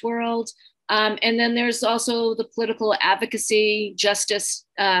Jewish world. And then there's also the political advocacy, justice,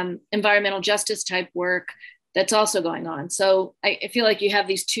 environmental justice type work that's also going on. So I feel like you have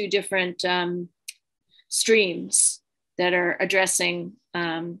these two different streams that are addressing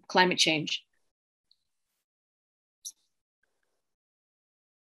climate change.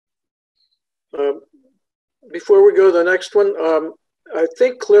 Before we go to the next one, I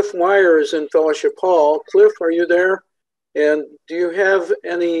think Cliff Meyer is in Fellowship Hall. Cliff, are you there? And do you have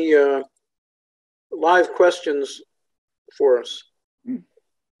any live questions for us?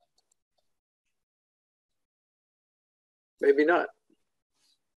 Maybe not.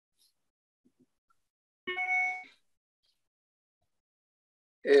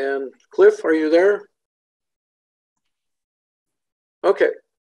 And Cliff, are you there? Okay.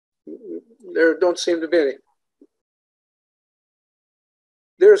 There don't seem to be any.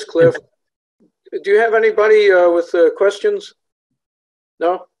 There's Cliff. Do you have anybody with questions?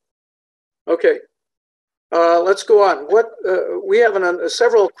 No? Okay. Let's go on. We have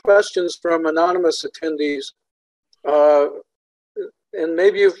several questions from anonymous attendees. And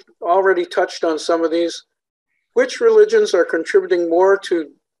maybe you've already touched on some of these. Which religions are contributing more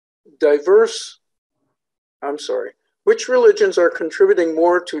to which religions are contributing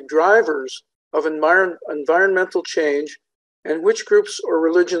more to drivers of environmental change, and which groups or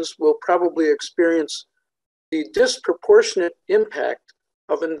religions will probably experience the disproportionate impact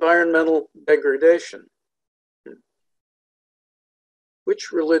of environmental degradation?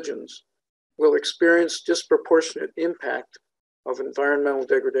 Which religions will experience disproportionate impact of environmental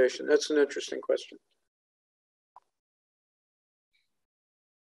degradation? That's an interesting question.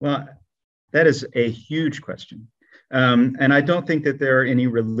 Well, that is a huge question. And I don't think that there are any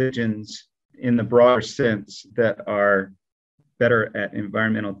religions in the broader sense that are better at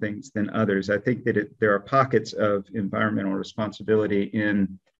environmental things than others. I think that there are pockets of environmental responsibility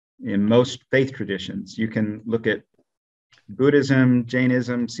in most faith traditions. You can look at Buddhism,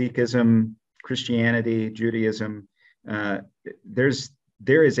 Jainism, Sikhism, Christianity, Judaism. There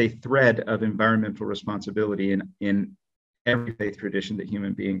is a thread of environmental responsibility in every faith tradition that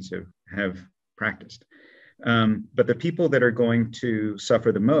human beings have practiced. But the people that are going to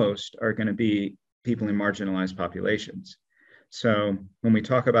suffer the most are going to be people in marginalized populations. So when we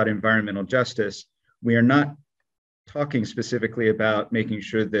talk about environmental justice, we are not talking specifically about making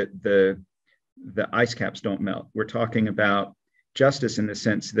sure that the ice caps don't melt. We're talking about justice in the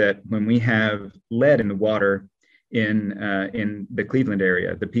sense that when we have lead in the water in the Cleveland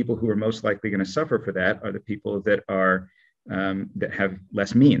area, the people who are most likely going to suffer for that are the people that are that have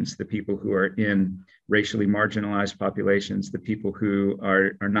less means, the people who are in racially marginalized populations, the people who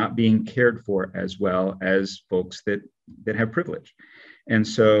are not being cared for as well as folks that have privilege. And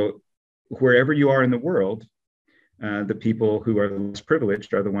so wherever you are in the world, the people who are less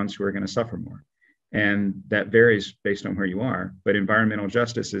privileged are the ones who are going to suffer more. And that varies based on where you are. But environmental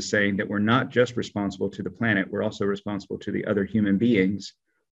justice is saying that we're not just responsible to the planet, we're also responsible to the other human beings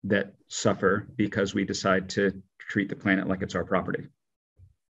that suffer because we decide to treat the planet like it's our property.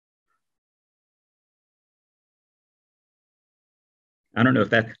 I don't know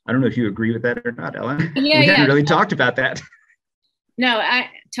if you agree with that or not, Ellen. Yeah, we haven't really talked about that. No, I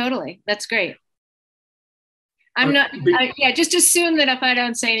totally. That's great. I'm not. Just assume that if I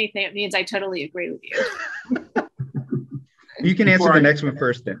don't say anything, it means I totally agree with you. You can answer the next one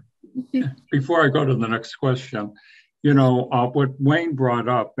first, then. Before I go to the next question, what Wayne brought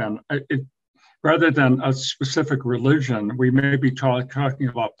up, and rather than a specific religion, we may be talking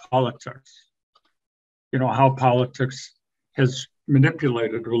about politics. How politics has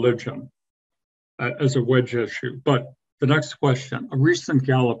manipulated religion as a wedge issue. But the next question, a recent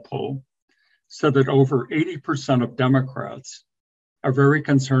Gallup poll said that over 80% of Democrats are very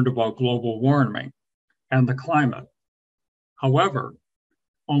concerned about global warming and the climate. However,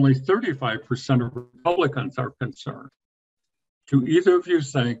 only 35% of Republicans are concerned. Do either of you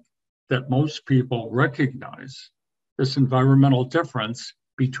think that most people recognize this environmental difference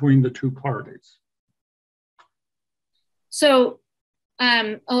between the two parties? So,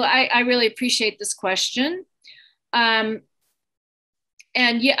 I really appreciate this question. And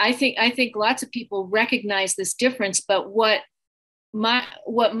yeah, I think lots of people recognize this difference, but what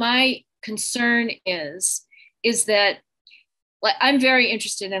my concern is that, like, I'm very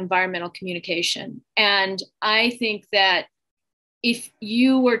interested in environmental communication. And I think that if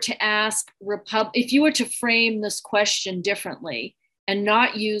you were to frame this question differently and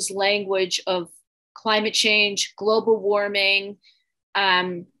not use language of climate change, global warming,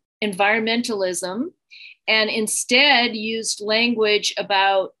 environmentalism, and instead used language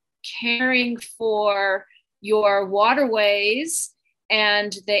about caring for your waterways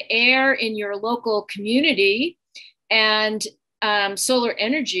and the air in your local community and solar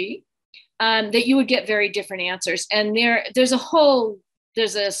energy, that you would get very different answers. And there's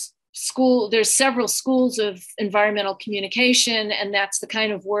several schools of environmental communication, and that's the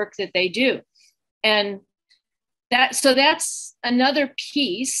kind of work that they do. And that's another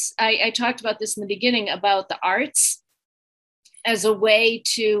piece. I talked about this in the beginning about the arts as a way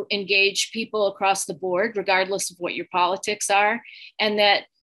to engage people across the board, regardless of what your politics are, and that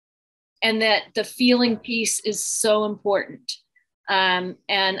the feeling piece is so important. And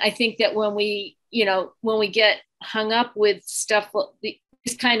I think that when we get hung up with stuff,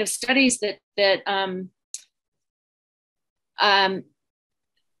 these kind of studies that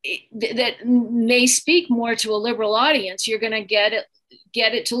may speak more to a liberal audience, you're going to get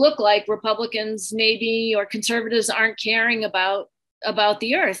it to look like Republicans maybe or conservatives aren't caring about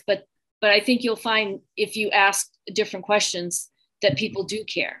the earth. But I think you'll find if you ask different questions that people do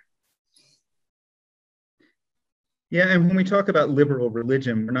care. Yeah, and when we talk about liberal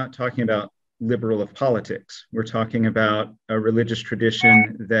religion, we're not talking about liberal of politics. We're talking about a religious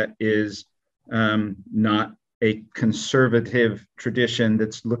tradition that is not a conservative tradition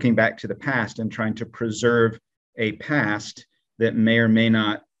that's looking back to the past and trying to preserve a past that may or may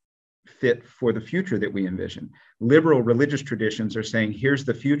not fit for the future that we envision. Liberal religious traditions are saying, here's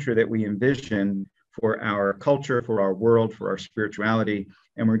the future that we envision for our culture, for our world, for our spirituality,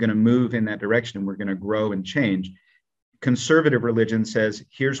 and we're going to move in that direction, and we're going to grow and change. Conservative religion says,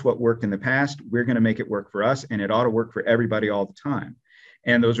 here's what worked in the past, we're going to make it work for us, and it ought to work for everybody all the time.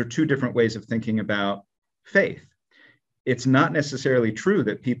 And those are two different ways of thinking about faith. It's not necessarily true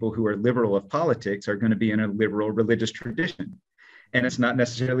that people who are liberal of politics are going to be in a liberal religious tradition. And it's not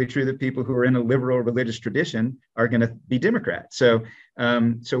necessarily true that people who are in a liberal religious tradition are going to be Democrats. So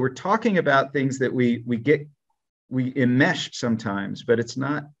we're talking about things that we enmesh sometimes, but it's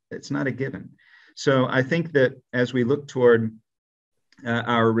not a given. So I think that as we look toward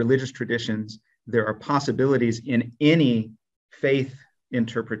our religious traditions, there are possibilities in any faith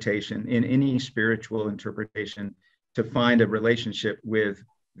interpretation, in any spiritual interpretation, to find a relationship with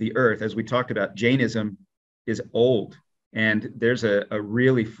the earth. As we talked about, Jainism is old, and there's a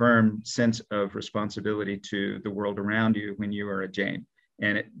really firm sense of responsibility to the world around you when you are a Jain.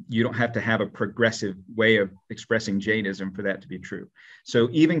 And you don't have to have a progressive way of expressing Jainism for that to be true. So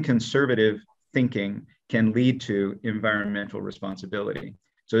even conservative thinking can lead to environmental responsibility.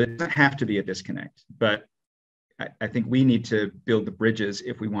 So it doesn't have to be a disconnect, but I think we need to build the bridges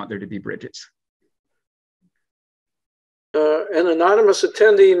if we want there to be bridges. An anonymous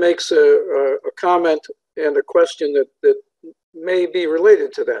attendee makes a comment and a question that may be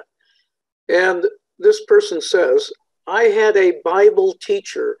related to that. And this person says, I had a Bible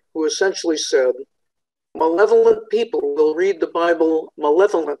teacher who essentially said, malevolent people will read the Bible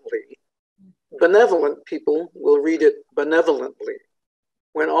malevolently. Benevolent people will read it benevolently.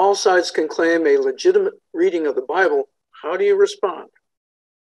 When all sides can claim a legitimate reading of the Bible, how do you respond?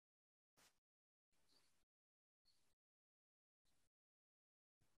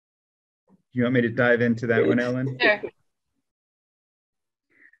 You want me to dive into that one, Ellen? Sure.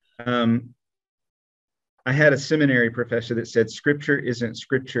 I had a seminary professor that said, Scripture isn't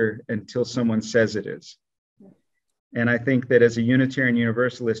Scripture until someone says it is. And I think that as a Unitarian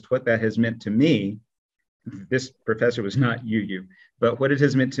Universalist, what that has meant to me, this professor was not you, but what it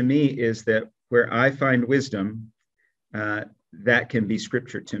has meant to me is that where I find wisdom, that can be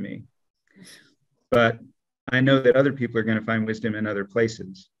Scripture to me. But I know that other people are going to find wisdom in other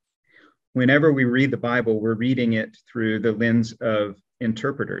places. Whenever we read the Bible, we're reading it through the lens of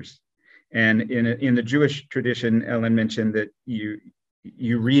interpreters. And in the Jewish tradition, Ellen mentioned that you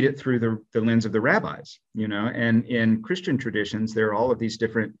read it through the lens of the rabbis, and in Christian traditions, there are all of these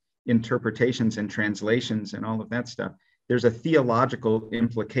different interpretations and translations and all of that stuff. There's a theological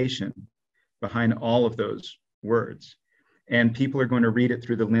implication behind all of those words. And people are going to read it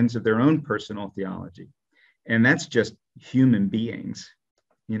through the lens of their own personal theology. And that's just human beings.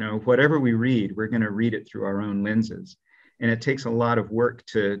 Whatever we read, we're going to read it through our own lenses. And it takes a lot of work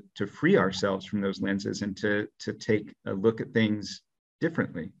to free ourselves from those lenses and to take a look at things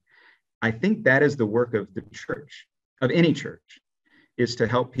differently. I think that is the work of the church, of any church, is to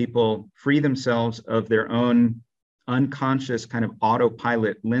help people free themselves of their own unconscious kind of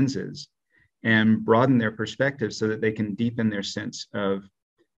autopilot lenses and broaden their perspective so that they can deepen their sense of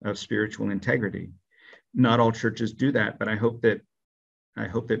spiritual integrity. Not all churches do that, but I hope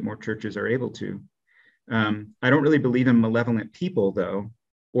that more churches are able to. I don't really believe in malevolent people, though,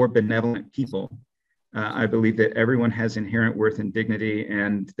 or benevolent people. I believe that everyone has inherent worth and dignity,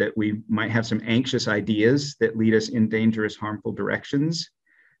 and that we might have some anxious ideas that lead us in dangerous, harmful directions.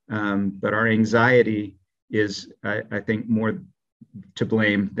 But our anxiety is, I think, more to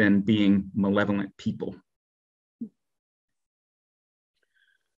blame than being malevolent people.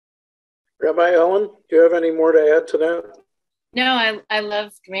 Rabbi Ellen, do you have any more to add to that? No, I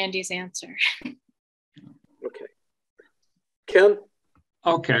love Randy's answer. Okay. Ken?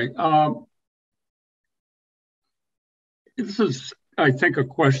 Okay. This is, I think, a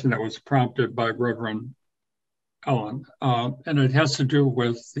question that was prompted by Reverend Ellen, and it has to do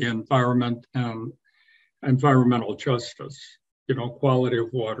with the environment and environmental justice, quality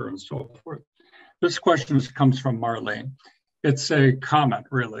of water and so forth. This question comes from Marlene. It's a comment,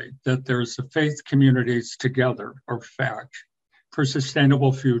 really, that there's the faith communities together are fact for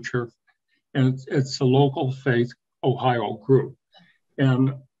sustainable future, and it's a local faith Ohio group.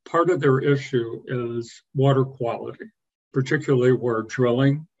 And part of their issue is water quality, particularly where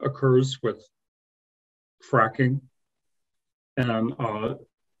drilling occurs with fracking. And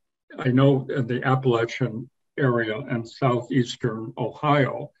I know in the Appalachian area and southeastern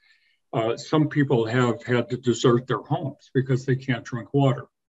Ohio, some people have had to desert their homes because they can't drink water.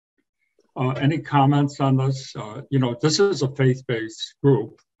 Any comments on this? This is a faith-based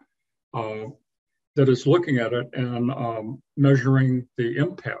group that is looking at it and measuring the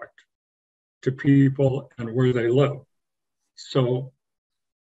impact to people and where they live. So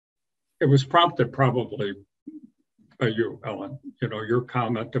it was prompted probably by you, Ellen, your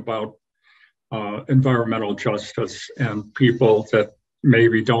comment about environmental justice and people that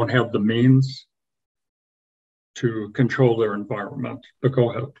maybe don't have the means to control their environment. But go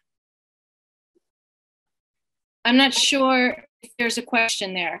ahead. I'm not sure if there's a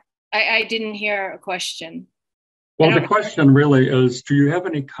question there. I didn't hear a question. Well, the question really is, do you have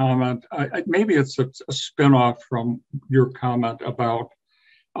any comment? Maybe it's a spinoff from your comment about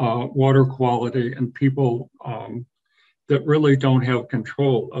water quality and people that really don't have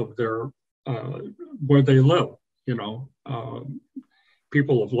control of their where they live. You know,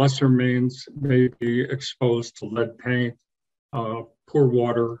 people of lesser means may be exposed to lead paint, poor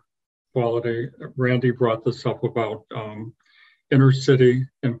water quality. Randy brought this up about inner city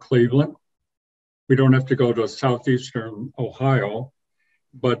in Cleveland. We don't have to go to southeastern Ohio,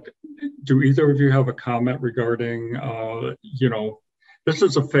 but do either of you have a comment regarding, you know, this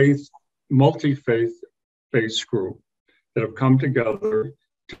is a multi-faith based group that have come together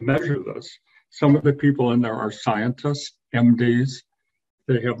to measure this. Some of the people in there are scientists, MDs.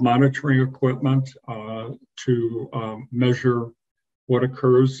 They have monitoring equipment to measure what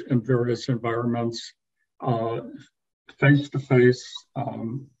occurs in various environments, face-to-face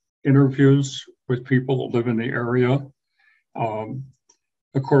interviews with people that live in the area. Of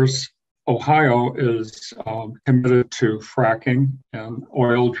course, Ohio is committed to fracking and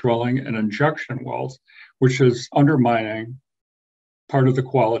oil drilling and injection wells, which is undermining part of the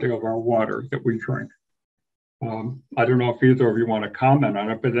quality of our water that we drink. I don't know if either of you want to comment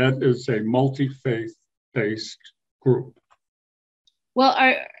on it, but that is a multi-faith based group. Well,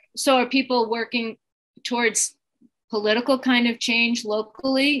 are people working towards political kind of change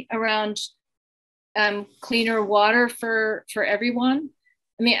locally around cleaner water for everyone?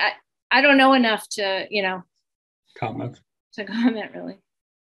 I mean, I don't know enough to, you know, comment really.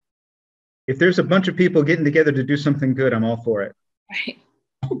 If there's a bunch of people getting together to do something good, I'm all for it. Right.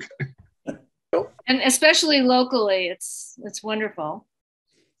 Okay. And especially locally, it's wonderful.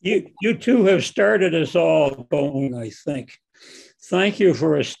 You two have started us all going, I think. Thank you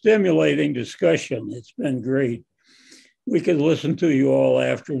for a stimulating discussion. It's been great. We could listen to you all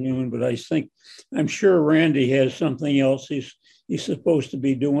afternoon, but I'm sure Randy has something else he's supposed to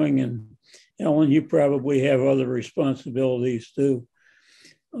be doing. And Ellen, you probably have other responsibilities too.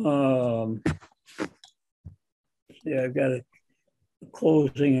 Yeah, I've got a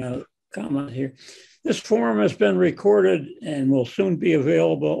closing comment here. This forum has been recorded and will soon be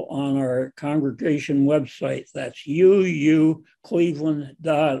available on our congregation website. That's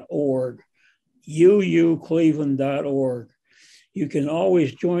uucleveland.org. uucleveland.org. You can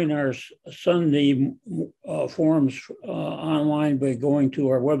always join our Sunday forums online by going to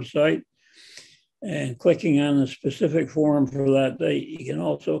our website and clicking on the specific forum for that day. You can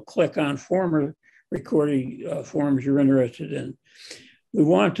also click on former recording forums you're interested in. We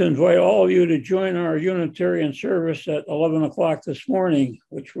want to invite all of you to join our Unitarian service at 11 o'clock this morning,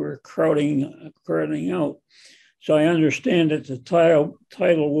 which we're crowding out. So I understand that the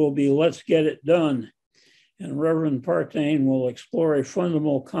title will be Let's Get It Done. And Reverend Partain will explore a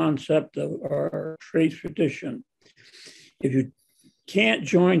fundamental concept of our faith tradition. If you can't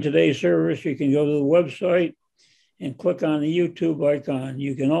join today's service, you can go to the website and click on the YouTube icon.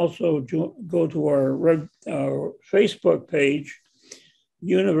 You can also go to our Facebook page,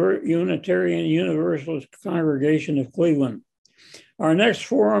 Unitarian Universalist Congregation of Cleveland. Our next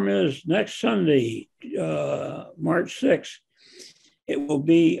forum is next Sunday, March 6th. It will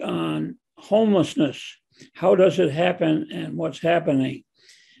be on homelessness. How does it happen and what's happening?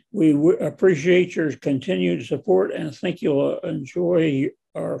 We appreciate your continued support and think you'll enjoy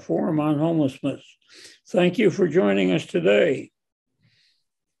our forum on homelessness. Thank you for joining us today.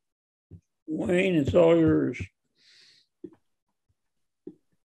 Wayne, it's all yours.